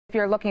If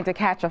you're looking to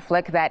catch a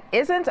flick that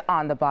isn't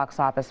on the box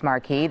office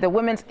marquee, the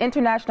Women's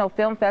International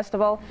Film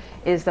Festival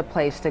is the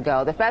place to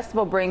go. The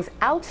festival brings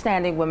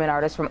outstanding women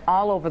artists from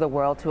all over the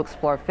world to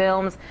explore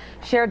films,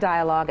 share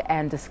dialogue,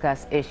 and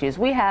discuss issues.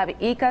 We have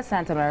Ika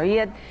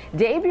Santamaria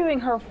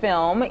debuting her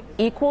film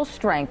Equal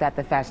Strength at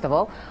the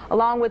festival,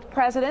 along with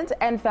President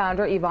and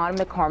founder Yvonne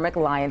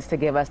McCormick-Lyons to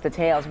give us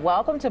details.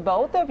 Welcome to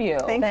both of you.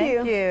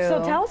 Thank you.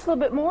 So tell us a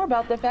little bit more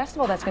about the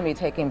festival that's going to be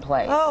taking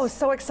place. Oh,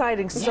 so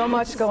exciting. So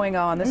much going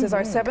on. This is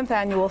our 7th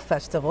annual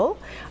festival.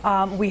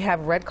 We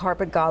have red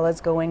carpet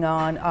galas going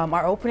on.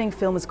 Our opening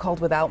film is called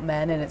Without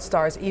Men, and it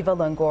stars Eva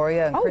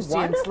Longoria and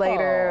Christian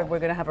Slater. We're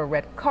going to have a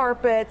red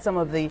carpet. Some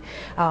of the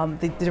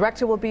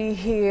director will be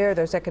here.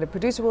 The executive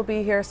producer will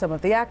be here. Some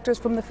of the actors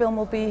from the film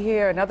will be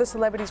here, and other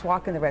celebrities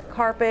walking the red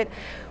carpet.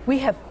 We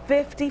have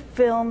 50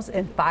 films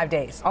in 5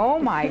 days. Oh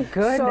my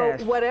goodness.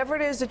 So whatever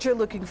it is that you're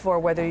looking for,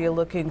 whether you're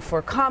looking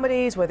for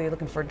comedies, whether you're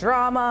looking for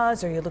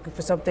dramas, or you're looking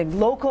for something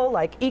local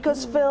like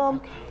Ika's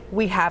film,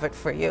 we have it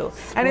for you.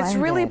 And it's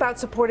really about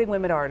supporting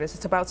women artists.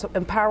 It's about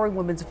empowering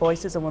women's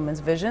voices and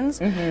women's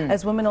visions,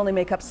 as women only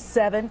make up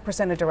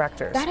 7% of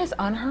directors. That is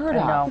unheard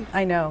of.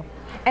 I know.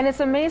 And it's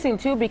amazing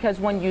too, because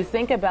when you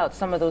think about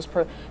some of those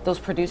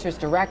producers,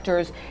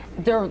 directors,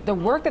 the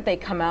work that they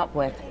come out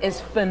with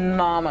is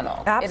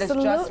phenomenal. Absolutely. It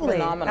is just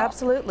phenomenal.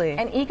 Absolutely.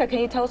 And Ika, can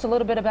you tell us a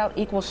little bit about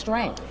Equal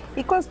Strength?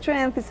 Equal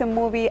Strength is a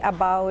movie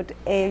about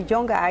a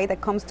young guy that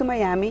comes to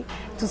Miami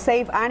to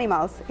save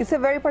animals. It's a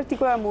very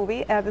particular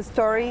movie. The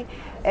story,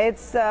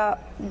 it's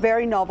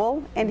very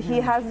novel, and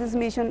he has this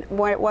mission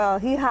where,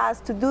 he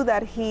has to do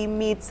that. He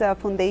meets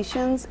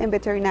foundations and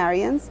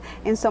veterinarians,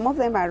 and some of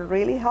them are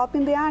really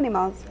helping the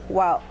animals,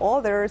 while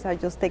others are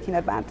just taking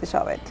advantage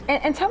of it.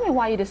 And tell me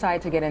why you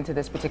decided to get into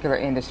this particular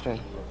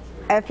industry.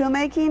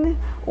 Filmmaking,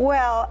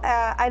 well,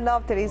 I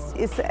loved it.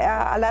 It's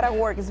a lot of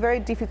work. It's very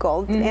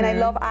difficult, and I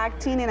love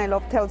acting, and I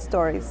love tell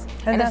stories.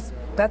 And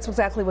that's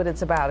exactly what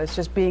it's about. It's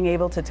just being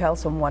able to tell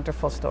some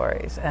wonderful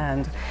stories,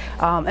 and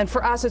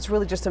for us, it's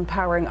really just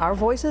empowering our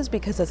voices,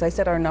 because, as I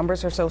said, our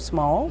numbers are so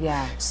small.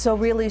 Yeah. So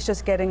really, it's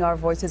just getting our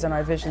voices and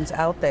our visions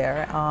out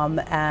there,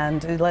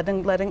 and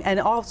letting,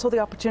 and also the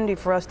opportunity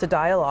for us to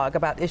dialogue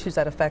about issues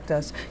that affect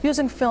us,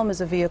 using film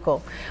as a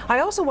vehicle. I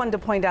also wanted to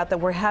point out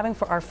that we're having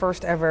for our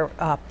first ever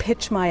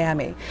Pitch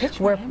Miami,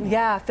 where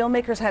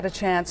filmmakers had a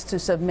chance to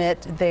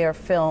submit their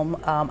film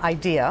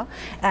idea,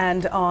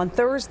 and on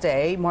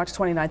Thursday, March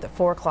 29th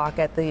at 4 o'clock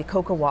at the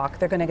Coca Walk,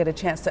 they're going to get a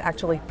chance to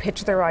actually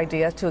pitch their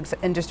idea to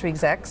industry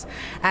execs,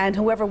 and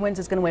whoever wins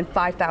is going to win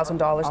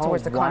 $5,000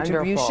 towards the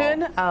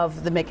contribution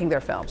of making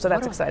their film. So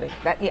that's exciting.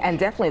 And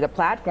definitely the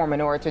platform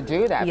in order to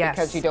do that,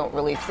 because you don't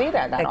really see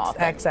that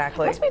often.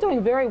 Exactly. Must be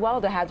doing very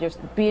well to have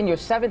be in your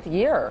 7th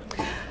year.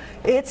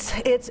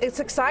 It's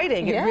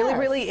exciting. It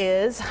really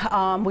is.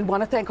 We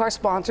want to thank our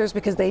sponsors,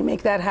 because they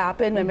make that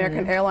happen.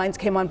 American Airlines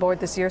came on board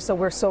this year, so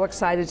we're so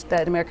excited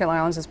that American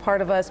Airlines is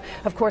part of us.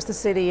 Of course, the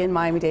city in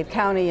Miami-Dade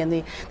County, and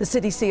the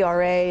city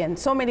CRA, and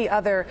so many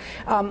other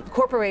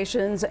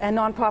corporations and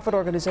nonprofit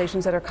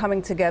organizations that are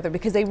coming together,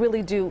 because they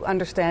really do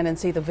understand and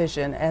see the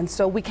vision. And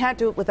so we can't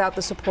do it without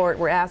the support.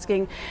 We're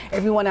asking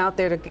everyone out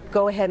there to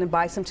go ahead and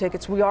buy some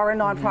tickets. We are a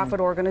nonprofit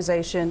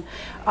organization,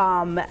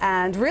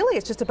 and really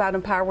it's just about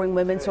empowering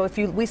women. So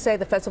we say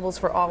the festival's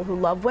for all who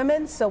love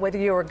women, so whether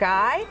you're a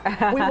guy,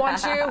 we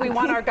want you, we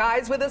want our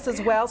guys with us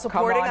as well,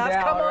 supporting us.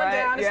 Come on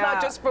down. It's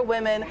not just for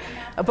women,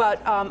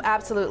 but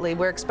absolutely,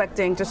 we're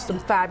expecting just some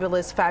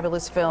fabulous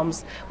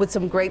films with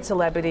some great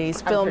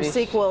celebrities, film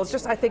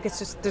sequels. I think it's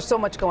just, there's so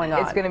much going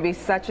on. It's going to be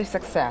such a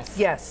success.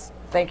 Yes.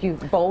 Thank you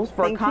both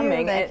for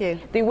coming. Thank you.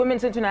 The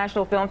Women's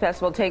International Film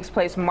Festival takes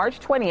place March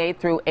 28th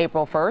through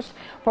April 1st.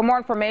 For more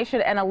information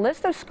and a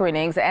list of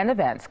screenings and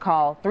events,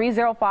 call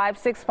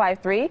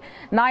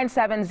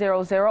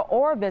 305-653-9700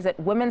 or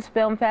visit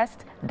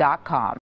womensfilmfest.com.